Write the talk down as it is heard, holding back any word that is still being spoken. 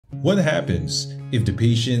What happens if the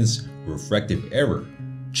patient's refractive error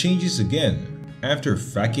changes again after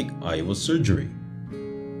phakic IOL surgery?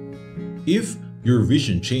 If your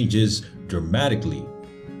vision changes dramatically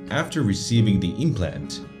after receiving the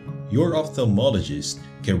implant, your ophthalmologist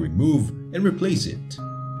can remove and replace it.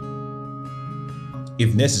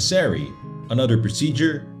 If necessary, another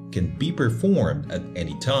procedure can be performed at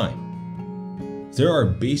any time. There are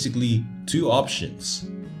basically two options.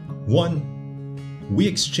 One, we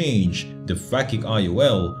exchange the phakic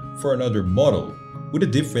IOL for another model with a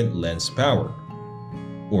different lens power.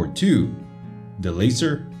 Or two, the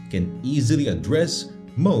laser can easily address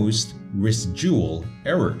most residual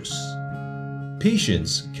errors.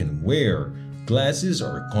 Patients can wear glasses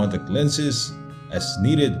or contact lenses as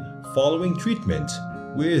needed following treatment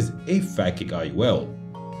with a phakic IOL.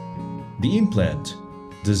 The implant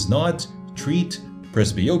does not treat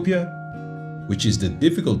presbyopia, which is the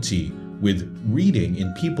difficulty with reading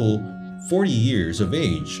in people 40 years of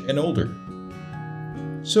age and older.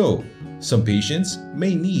 So, some patients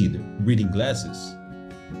may need reading glasses.